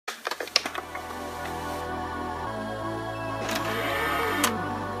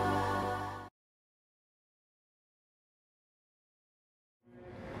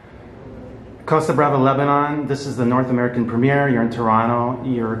Costa Brava, Lebanon. This is the North American premiere. You're in Toronto.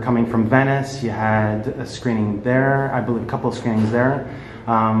 You're coming from Venice. You had a screening there, I believe a couple of screenings there.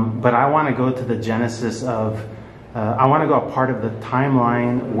 But I want to go to the genesis of, I want to go a part of the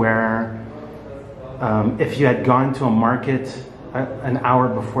timeline where if you had gone to a market an hour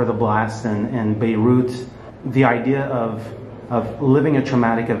before the blast in Beirut, the idea of living a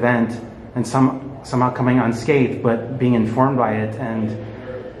traumatic event and somehow coming unscathed, but being informed by it, and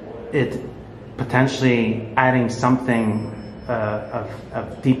it potentially adding something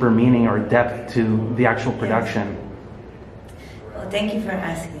of deeper meaning or depth to the actual production. Well, thank you for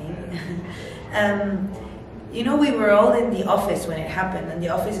asking. You know, we were all in the office when it happened, and the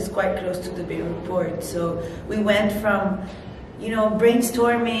office is quite close to the Beirut port. So we went from, you know,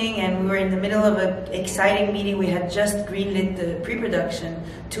 brainstorming, and we were in the middle of an exciting meeting. We had just greenlit the pre-production,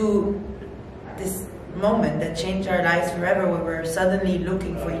 to this moment that changed our lives forever, where we're suddenly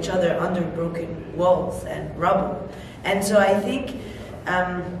looking for each other under broken walls and rubble. And so I think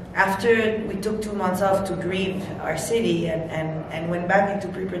after we took 2 months off to grieve our city and went back into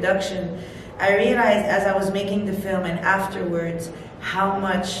pre-production, I realized as I was making the film and afterwards how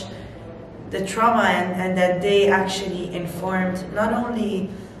much the trauma and that day actually informed not only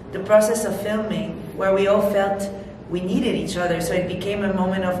the process of filming, where we all felt we needed each other, so it became a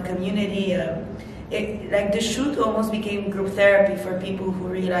moment of community. Like the shoot almost became group therapy for people who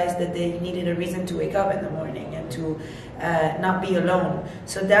realized that they needed a reason to wake up in the morning and to not be alone.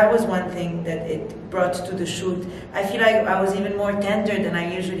 So that was one thing that it brought to the shoot. I feel like I was even more tender than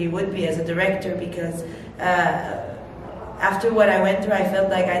I usually would be as a director, because after what I went through, I felt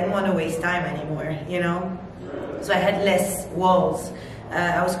like I didn't want to waste time anymore, you know? So I had less walls.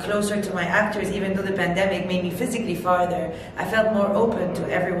 I was closer to my actors, even though the pandemic made me physically farther. I felt more open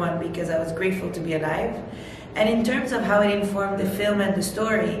to everyone because I was grateful to be alive. And in terms of how it informed the film and the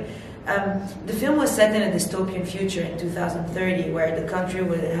story, the film was set in a dystopian future in 2030, where the country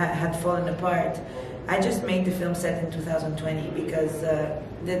had fallen apart. I just made the film set in 2020 because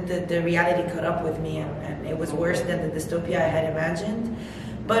the reality caught up with me, and it was worse than the dystopia I had imagined.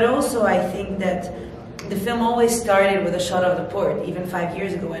 But also I think that the film always started with a shot of the port, even 5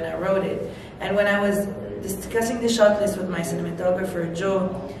 years ago when I wrote it. And when I was discussing the shot list with my cinematographer,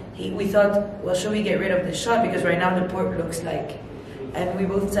 Joe, we thought, well, should we get rid of this shot? Because right now the port looks like... And we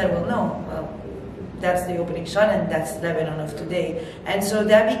both said, well, no, well, that's the opening shot and that's Lebanon of today. And so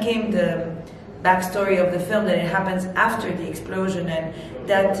that became the backstory of the film, that it happens after the explosion, and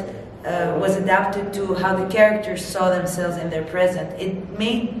that was adapted to how the characters saw themselves in their present. It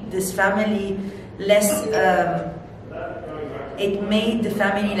made this family less, it made the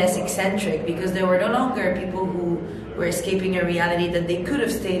family less eccentric, because there were no longer people who were escaping a reality that they could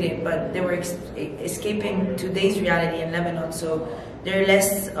have stayed in, but they were escaping today's reality in Lebanon. So they're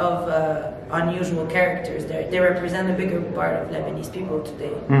less of unusual characters. They represent a bigger part of Lebanese people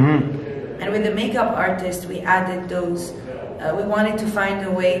today. Mm-hmm. And with the makeup artist, we added those. We wanted to find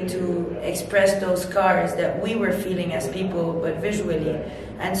a way to express those scars that we were feeling as people, but visually.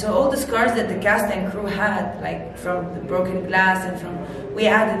 And so all the scars that the cast and crew had, like from the broken glass and from, we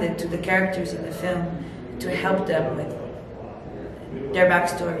added it to the characters in the film to help them with their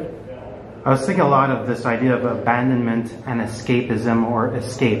backstory. I was thinking a lot of this idea of abandonment and escapism, or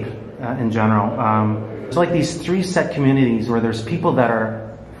escape in general. It's like these 3 set communities where there's people that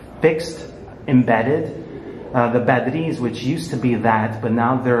are fixed, embedded, the Badris, which used to be that, but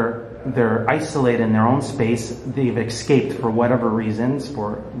now they're isolated in their own space. They've escaped for whatever reasons,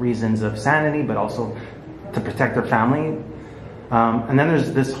 for reasons of sanity, but also to protect their family. And then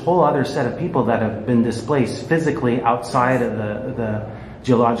there's this whole other set of people that have been displaced physically outside of the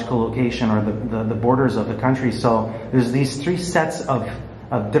geological location or the borders of the country. So there's these 3 sets of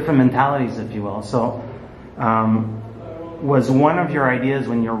different mentalities, if you will. So was one of your ideas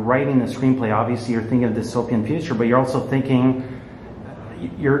when you're writing the screenplay, obviously you're thinking of dystopian future, but you're also thinking,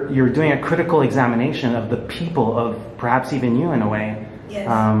 you're doing a critical examination of the people, of perhaps even you in a way. Yes.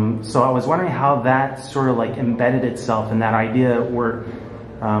 So I was wondering how that sort of like embedded itself in that idea where,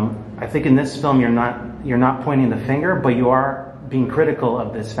 I think in this film you're not pointing the finger, but you are being critical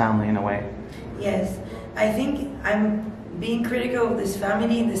of this family in a way. Yes, I think I'm being critical of this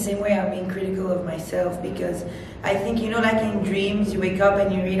family in the same way I'm being critical of myself, because I think, you know, like in dreams, you wake up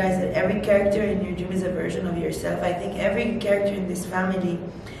and you realize that every character in your dream is a version of yourself. I think every character in this family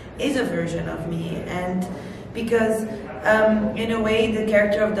is a version of me, and because in a way the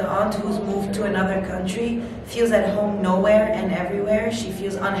character of the aunt who's moved to another country feels at home nowhere and everywhere. She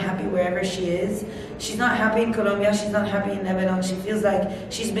feels unhappy wherever she is. She's not happy in Colombia, she's not happy in Lebanon. She feels like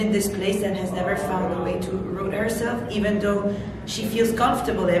she's been displaced and has never found a way to root herself, even though she feels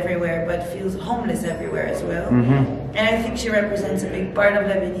comfortable everywhere but feels homeless everywhere as well. And I think she represents a big part of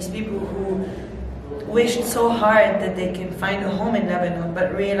Lebanese people who wished so hard that they can find a home in Lebanon,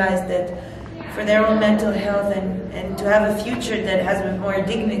 but realized that for their own mental health and to have a future that has more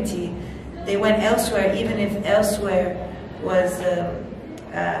dignity, they went elsewhere, even if elsewhere was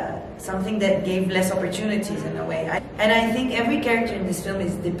something that gave less opportunities in a way. And I think every character in this film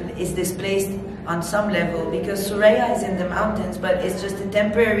is displaced on some level, because Soraya is in the mountains, but it's just a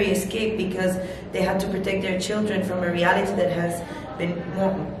temporary escape because they had to protect their children from a reality that has been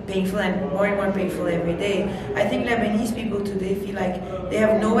more painful and more painful every day. I think Lebanese people today feel like they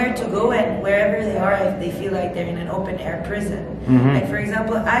have nowhere to go, and wherever they are, they feel like they're in an open-air prison. Like, for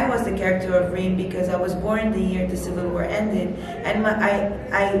example, I was the character of Reem because I was born the year the Civil War ended, and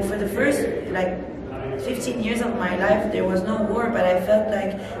I for the first 15 years of my life there was no war, but I felt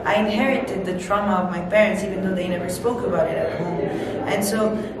like I inherited the trauma of my parents, even though they never spoke about it at home. And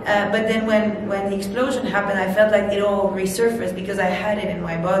so, but then when the explosion happened, I felt like it all resurfaced because I had it in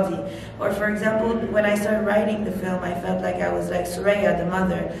my body. Or for example, when I started writing the film, I felt like I was like Soraya, the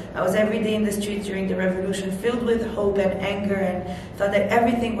mother. I was every day in the streets during the revolution, filled with hope and anger, and felt that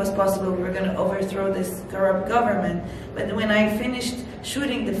everything was possible. We were going to overthrow this corrupt government. But when I finished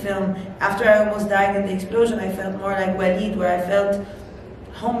shooting the film, after I almost died in the explosion, I felt more like Walid, where I felt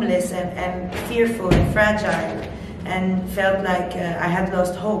homeless and fearful and fragile, and felt like I had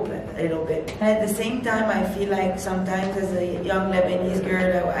lost hope a little bit. And at the same time, I feel like sometimes as a young Lebanese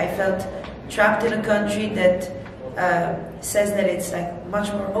girl, I felt trapped in a country that says that it's like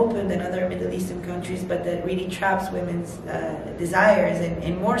much more open than other Middle Eastern countries, but that really traps women's desires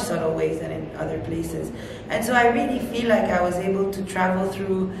in more subtle ways than in other places. And so I really feel like I was able to travel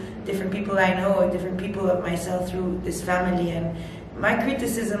through different people I know, or different people of myself through this family, and my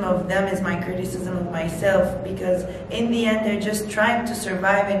criticism of them is my criticism of myself, because in the end they're just trying to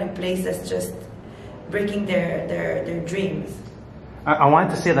survive in a place that's just breaking their dreams. I wanted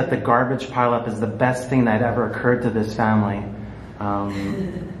to say that the garbage pileup is the best thing that ever occurred to this family.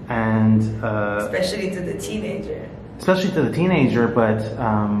 Especially to the teenager. Especially to the teenager, but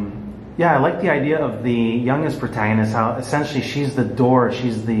yeah, I like the idea of the youngest protagonist, how essentially she's the door,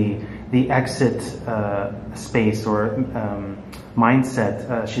 she's the exit space or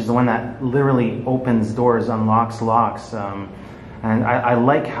mindset. She's the one that literally opens doors, unlocks locks. And I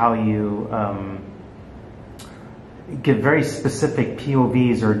like how you give very specific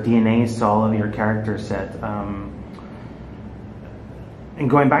POVs or DNAs to all of your character set. And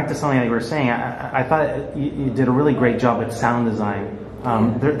going back to something that you were saying, I thought you did a really great job with sound design.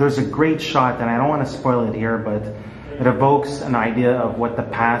 There's a great shot, and I don't want to spoil it here, but it evokes an idea of what the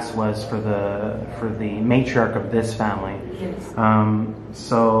past was for the matriarch of this family. Yes.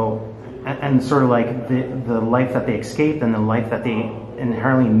 And sort of like the life that they escaped and the life that they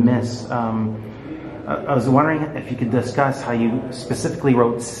inherently miss. I was wondering if you could discuss how you specifically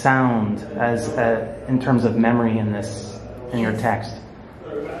wrote sound as in terms of memory in your text.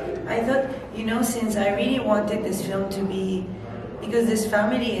 I thought, since I really wanted this film to be, because this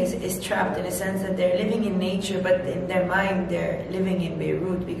family is trapped in a sense that they're living in nature, but in their mind they're living in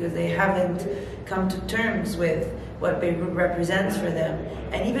Beirut because they haven't come to terms with what Beirut represents for them.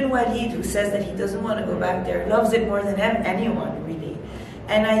 And even Walid, who says that he doesn't want to go back there, loves it more than anyone, really.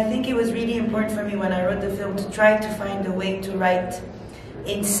 And I think it was really important for me when I wrote the film to try to find a way to write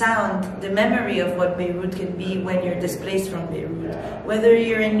in sound the memory of what Beirut can be when you're displaced from Beirut. Whether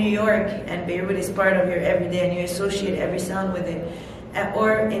you're in New York and Beirut is part of your everyday and you associate every sound with it,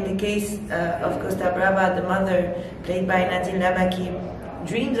 or in the case of Costa Brava, the mother, played by Nadine Labaki,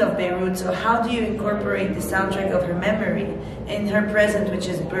 dreams of Beirut. So how do you incorporate the soundtrack of her memory in her present, which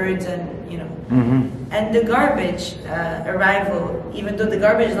is birds and and the garbage arrival, even though the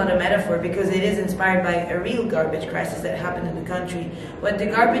garbage is not a metaphor because it is inspired by a real garbage crisis that happened in the country. What the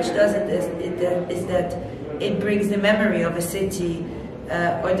garbage does is that it brings the memory of a city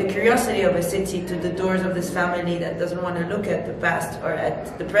or the curiosity of a city to the doors of this family that doesn't want to look at the past or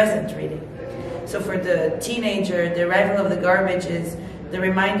at the present, really. So for the teenager, the arrival of the garbage is the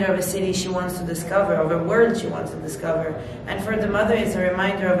reminder of a city she wants to discover, of a world she wants to discover. And for the mother, it's a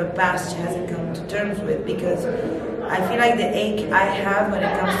reminder of a past she hasn't come to terms with, because I feel like the ache I have when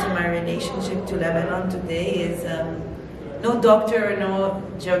it comes to my relationship to Lebanon today is no doctor or no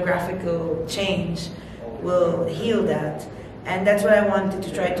geographical change will heal that. And that's what I wanted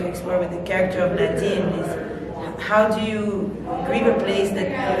to try to explore with the character of Nadine, is how do you grieve a place that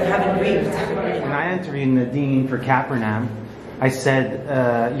you haven't grieved? When I interviewed Nadine for Capernaum, I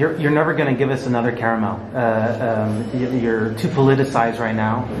said, you're never going to give us another caramel. You're too politicized right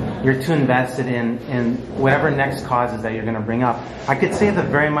now. You're too invested in whatever next causes that you're going to bring up. I could say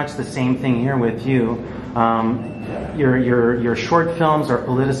very much the same thing here with you. Your short films are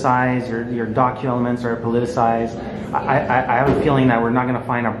politicized. Your docu-elements are politicized. I have a feeling that we're not going to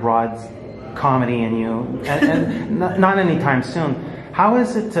find a broad comedy in you, and not anytime soon. How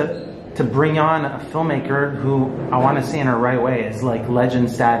is it to bring on a filmmaker who, I want to say in her right way, is like legend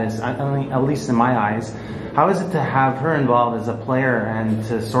status, at least in my eyes? How is it to have her involved as a player and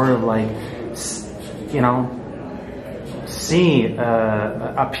to sort of like, you know, see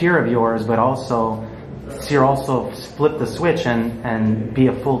a peer of yours, but also see her also flip the switch and be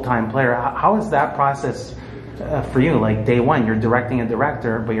a full-time player? How is that process for you? Like day one, you're directing a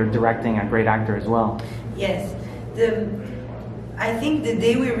director, but you're directing a great actor as well. Yes. I think the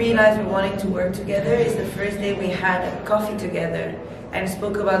day we realized we wanted to work together is the first day we had a coffee together and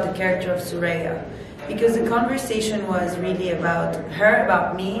spoke about the character of Soraya. Because the conversation was really about her,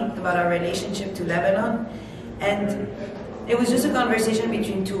 about me, about our relationship to Lebanon. And it was just a conversation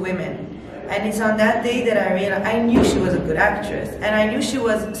between two women. And it's on that day that I realized, I knew she was a good actress. And I knew she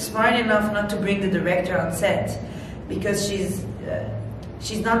was smart enough not to bring the director on set. Because she's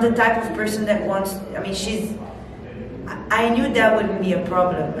not the type of person that wants, I knew that wouldn't be a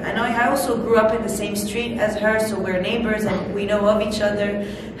problem. And I also grew up in the same street as her, so we're neighbors and we know of each other.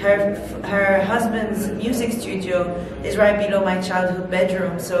 Her husband's music studio is right below my childhood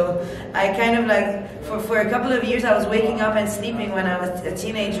bedroom. So I kind of like, for a couple of years I was waking up and sleeping when I was a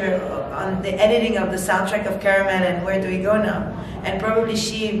teenager on the editing of the soundtrack of Caramel and Where Do We Go Now? And probably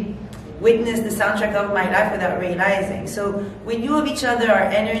she witnessed the soundtrack of my life without realizing. So we knew of each other, our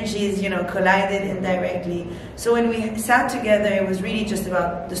energies, you know, collided indirectly. So when we sat together, it was really just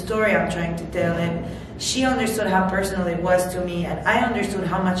about the story I'm trying to tell. And she understood how personal it was to me, and I understood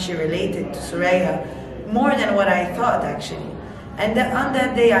how much she related to Soraya, more than what I thought, actually. And on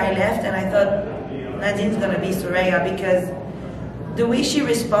that day I left and I thought, Nadine's gonna be Soraya, because the way she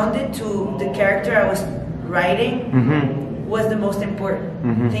responded to the character I was writing was the most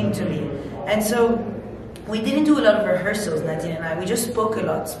important thing to me. And so we didn't do a lot of rehearsals, Nadine and I. We just spoke a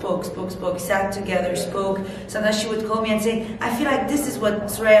lot, spoke, sat together, spoke. Sometimes she would call me and say, I feel like this is what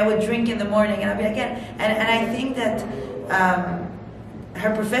Soraya would drink in the morning. And I'd be like, yeah. And I think that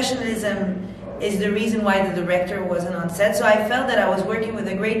her professionalism is the reason why the director wasn't on set. So I felt that I was working with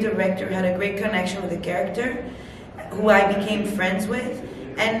a great director, had a great connection with the character, who I became friends with.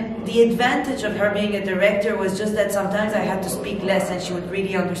 And the advantage of her being a director was just that sometimes I had to speak less and she would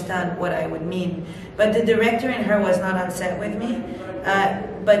really understand what I would mean. But the director in her was not on set with me.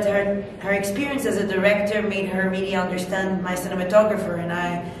 But her experience as a director made her really understand my cinematographer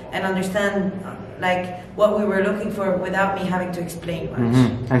and understand like what we were looking for without me having to explain much.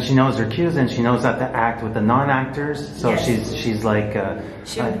 And she knows her cues and she knows how to act with the non-actors. So yes. she's like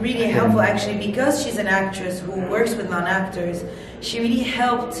she was really helpful actually, because she's an actress who works with non-actors. She really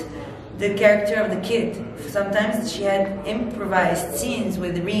helped the character of the kid. Sometimes she had improvised scenes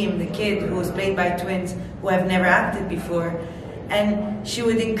with Reem, the kid who was played by twins who have never acted before. And she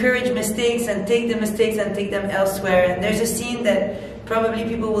would encourage mistakes and take the mistakes and take them elsewhere. And there's a scene that probably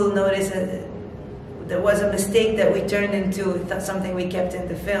people will notice there was a mistake that we turned into something we kept in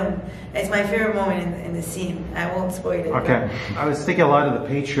the film. It's my favorite moment in the scene. I won't spoil it. Okay. I was thinking a lot of the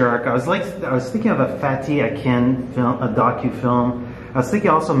Patriarch. I was thinking of a Fatih Akin film, a docu-film. I was thinking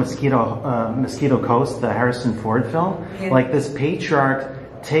also Mosquito Coast, the Harrison Ford film. Yeah. Like this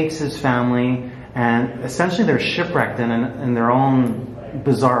patriarch takes his family and essentially they're shipwrecked in their own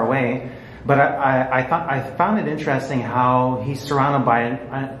bizarre way. But I found it interesting how he's surrounded by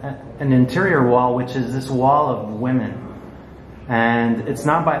an interior wall, which is this wall of women, and it's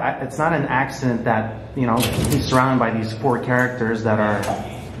not an accident that, you know, he's surrounded by these four characters that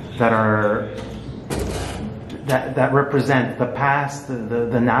represent the past,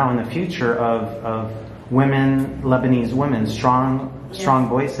 the now, and the future of women, Lebanese women, strong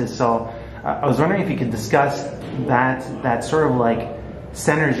voices. So I was wondering if you could discuss that sort of like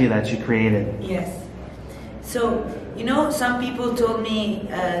synergy that you created. Yes. So, you know, some people told me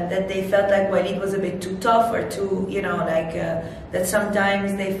that they felt like Walid was a bit too tough or too, you know, like that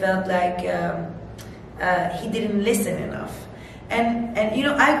sometimes they felt like he didn't listen enough. And you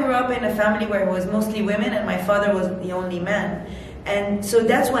know, I grew up in a family where it was mostly women and my father was the only man. And so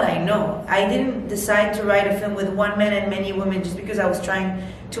that's what I know. I didn't decide to write a film with one man and many women just because I was trying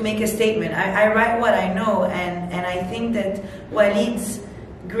to make a statement. I write what I know, and I think that Walid's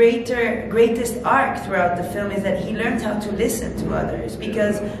greatest arc throughout the film is that he learns how to listen to others,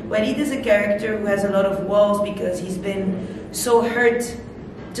 because Walid is a character who has a lot of walls because he's been so hurt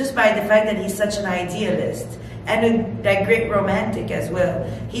just by the fact that he's such an idealist and a great romantic as well.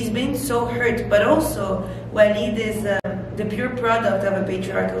 He's been so hurt, but also Walid is the pure product of a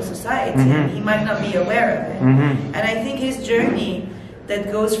patriarchal society. Mm-hmm. He might not be aware of it. Mm-hmm. And I think his journey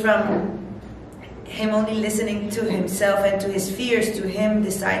that goes from him only listening to himself and to his fears, to him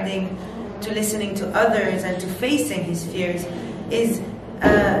deciding to listening to others and to facing his fears, is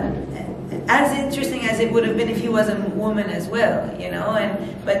as interesting as it would have been if he was a woman as well, you know.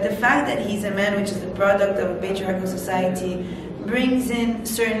 But the fact that he's a man, which is the product of a patriarchal society, brings in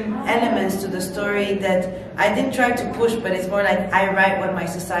certain elements to the story that I didn't try to push, but it's more like I write what my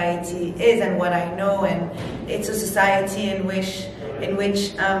society is and what I know, and it's a society in which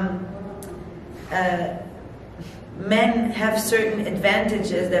men have certain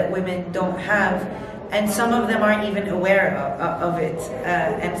advantages that women don't have, and some of them aren't even aware of it.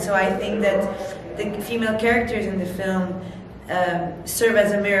 And so I think that the female characters in the film serve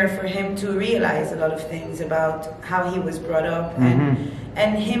as a mirror for him to realize a lot of things about how he was brought up,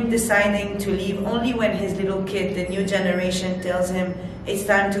 and him deciding to leave only when his little kid, the new generation, tells him it's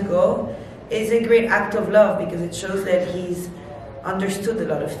time to go, is a great act of love, because it shows that he's understood a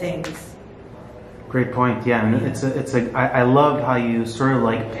lot of things. Great point. Yeah, and I love how you sort of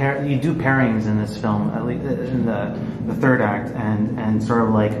like you do pairings in this film, at least in the third act, and sort of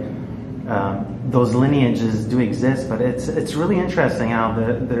like those lineages do exist, but it's really interesting how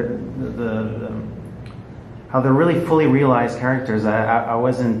how they're really fully realized characters. I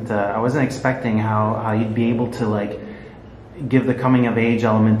wasn't expecting how you'd be able to like give the coming of age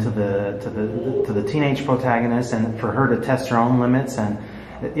element to the teenage protagonist, and for her to test her own limits. And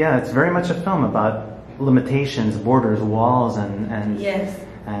yeah, it's very much a film about limitations, borders, walls, and yes.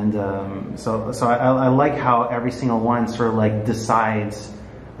 And so I like how every single one sort of like decides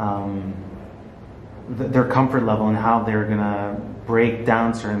their comfort level and how they're gonna break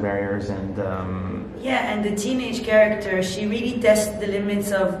down certain barriers. And yeah, and the teenage character, she really tests the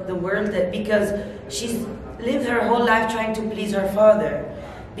limits of the world, that because she's lived her whole life trying to please her father,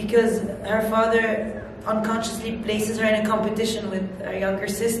 because her father unconsciously places her in a competition with her younger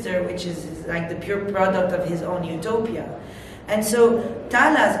sister, which is like the pure product of his own utopia. And so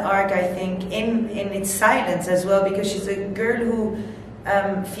Tala's arc, I think, in its silence as well, because she's a girl who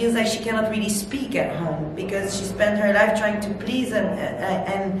feels like she cannot really speak at home, because she spent her life trying to please,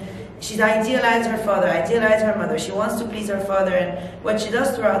 and she's idealized her father, idealized her mother. She wants to please her father, and what she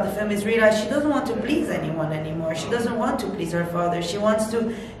does throughout the film is realize she doesn't want to please anyone anymore. She doesn't want to please her father. She wants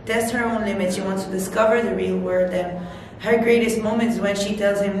to test her own limits. She wants to discover the real world, and her greatest moment is when she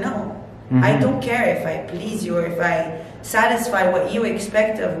tells him, no, I don't care if I please you or if I satisfy what you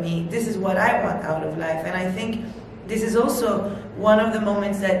expect of me. This is what I want out of life. And I think this is also one of the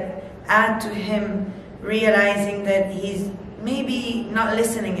moments that add to him realizing that he's maybe not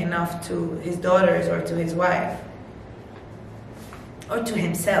listening enough to his daughters or to his wife or to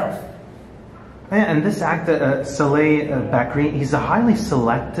himself. Yeah, and this actor, Saleh Bakri, he's a highly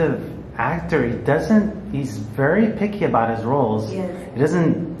selective actor. He's very picky about his roles. Yes. He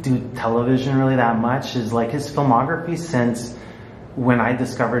doesn't do television really that much. His filmography, since when I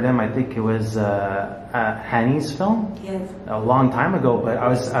discovered him, I think it was Hani's film. Yes. A long time ago. But I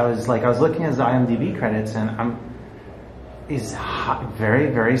was looking at his IMDb credits, and he's very,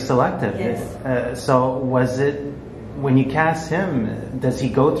 very selective. Yes. So was it, when you cast him, does he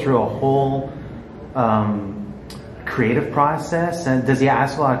go through a whole creative process, and does he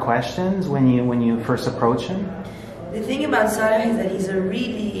ask a lot of questions when you first approach him? The thing about Sarah is that he's a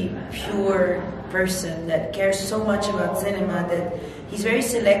really pure person that cares so much about cinema that he's very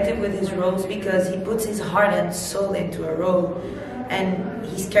selective with his roles, because he puts his heart and soul into a role, and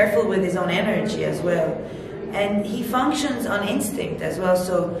he's careful with his own energy as well. And he functions on instinct as well.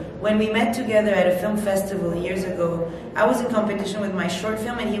 So when we met together at a film festival years ago, I was in competition with my short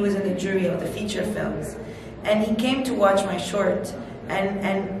film, and he was in the jury of the feature films. And he came to watch my short,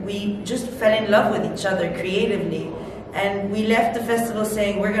 and we just fell in love with each other creatively. And we left the festival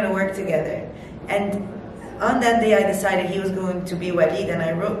saying, we're going to work together. And on that day, I decided he was going to be Walid, and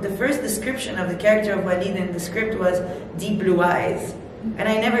I wrote, the first description of the character of Walid in the script was deep blue eyes. And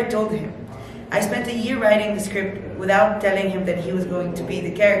I never told him. I spent a year writing the script without telling him that he was going to be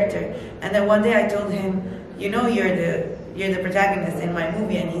the character. And then one day I told him, you know, you're the protagonist in my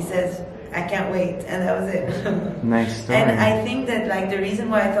movie. And he says, I can't wait. And that was it. Nice story. And I think that like the reason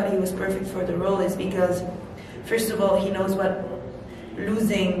why I thought he was perfect for the role is because, first of all, he knows what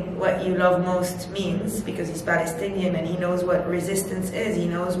losing what you love most means, because he's Palestinian and he knows what resistance is. He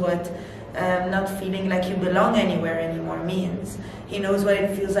knows what not feeling like you belong anywhere anymore means. He knows what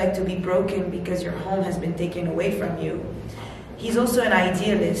it feels like to be broken because your home has been taken away from you. He's also an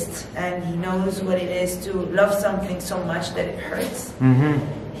idealist, and he knows what it is to love something so much that it hurts.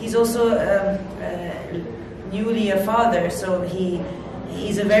 He's also newly a father, so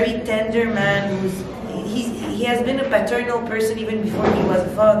he's a very tender man he has been a paternal person even before he was a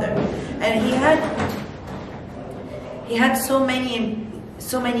father, and he had so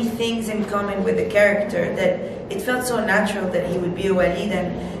many things in common with the character that it felt so natural that he would be a Walid,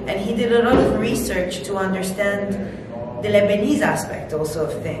 and he did a lot of research to understand the Lebanese aspect also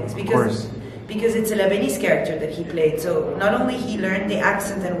of things, because it's a Lebanese character that he played. So not only he learned the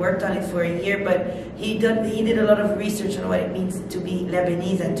accent and worked on it for a year, but he did a lot of research on what it means to be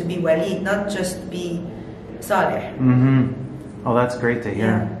Lebanese and to be Walid, not just be Saleh. Oh, that's great to hear.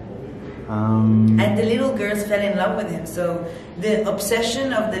 Yeah. And the little girls fell in love with him. So the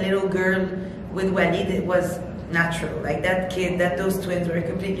obsession of the little girl with Walid, it was natural. Like those twins were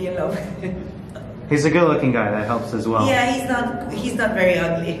completely in love with him. He's a good-looking guy. That helps as well. Yeah, he's not very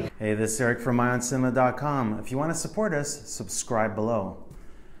ugly. Hey, this is Eric from IONCINEMA.com. If you want to support us, subscribe below.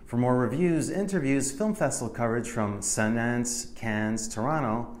 For more reviews, interviews, film festival coverage from Sundance, Cannes,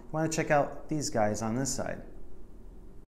 Toronto, you want to check out these guys on this side.